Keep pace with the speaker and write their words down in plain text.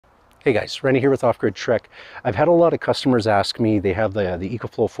Hey guys, Rennie here with Off Grid Trek. I've had a lot of customers ask me, they have the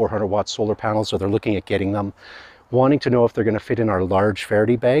EcoFlow 400 watt solar panels, or they're looking at getting them, wanting to know if they're going to fit in our large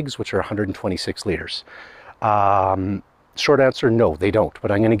Faraday bags, which are 126 liters. Short answer, no, they don't.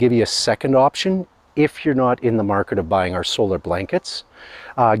 But I'm going to give you a second option if you're not in the market of buying our solar blankets.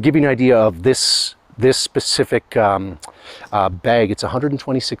 Give you an idea of this specific bag. It's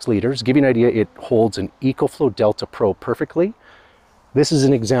 126 liters. Give you an idea, it holds an EcoFlow Delta Pro perfectly. This is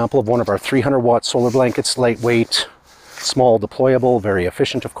an example of one of our 300 watt solar blankets, lightweight, small, deployable, very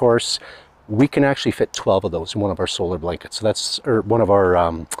efficient, of course. We can actually fit 12 of those in one of our solar blankets. So that's, or one of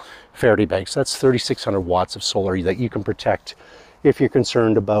our Faraday bags. That's 3,600 watts of solar that you can protect if you're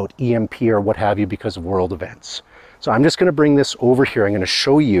concerned about EMP or what have you because of world events. So I'm just going to bring this over here. I'm going to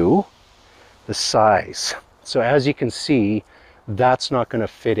show you the size. So as you can see, that's not going to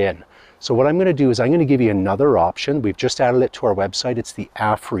fit in. So what I'm going to do is I'm going to give you another option. We've just added it to our website. It's the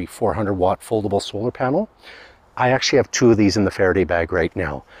Aferiy 400 watt foldable solar panel. I actually have two of these in the Faraday bag right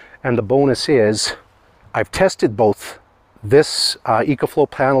now. And the bonus is I've tested both this EcoFlow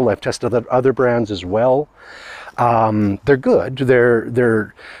panel. I've tested other brands as well. They're good.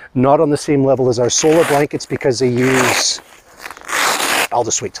 They're not on the same level as our solar blankets because they use, I'll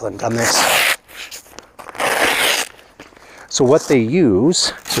just wait till I'm done this. So what they use,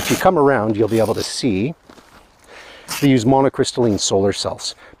 so if you come around, you'll be able to see, they use monocrystalline solar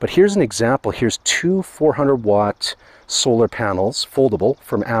cells. But here's an example. Here's two 400 watt solar panels, foldable,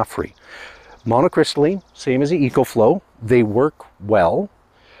 from Aferiy. Monocrystalline, same as the EcoFlow. They work well.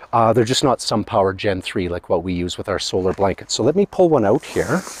 They're just not SunPower Gen 3 like what we use with our solar blankets. So let me pull one out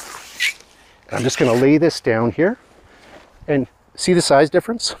here. I'm just going to lay this down here and see the size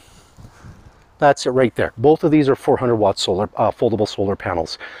difference? That's it right there. Both of these are 400 watt solar, foldable solar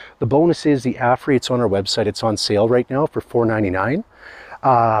panels. The bonus is the Aferiy, it's on our website. It's on sale right now for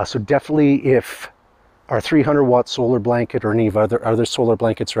 $4.99. So definitely if our 300 watt solar blanket or any of other solar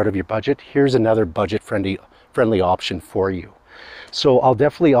blankets are out of your budget, here's another budget friendly option for you. So I'll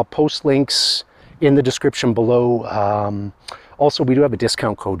post links in the description below. Also, we do have a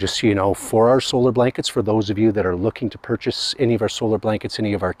discount code, just so you know, for our solar blankets, for those of you that are looking to purchase any of our solar blankets,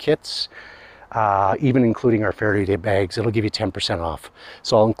 any of our kits. Even including our Faraday bags, it'll give you 10% off.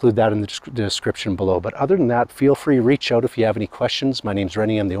 So I'll include that in the description below. But other than that, feel free to reach out if you have any questions. My name's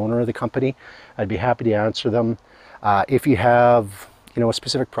Rennie, I'm the owner of the company. I'd be happy to answer them. If you have, a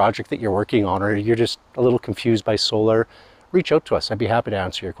specific project that you're working on, or you're just a little confused by solar, reach out to us. I'd be happy to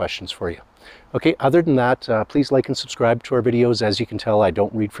answer your questions for you. Okay, other than that, please like and subscribe to our videos. As you can tell, I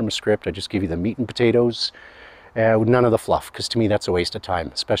don't read from a script. I just give you the meat and potatoes. None of the fluff, because to me that's a waste of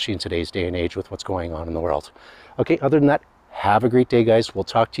time, especially in today's day and age with what's going on in the world. Okay, other than that, have a great day, guys. We'll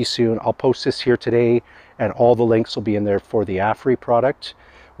talk to you soon. I'll post this here today, and all the links will be in there for the Aferiy product,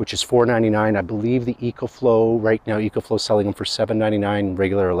 which is $4.99. I believe the EcoFlow, right now EcoFlow selling them for $7.99,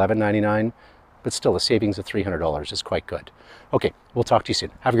 regular $11.99, but still a savings of $300 is quite good. Okay, we'll talk to you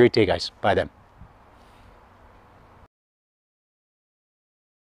soon. Have a great day, guys. Bye then.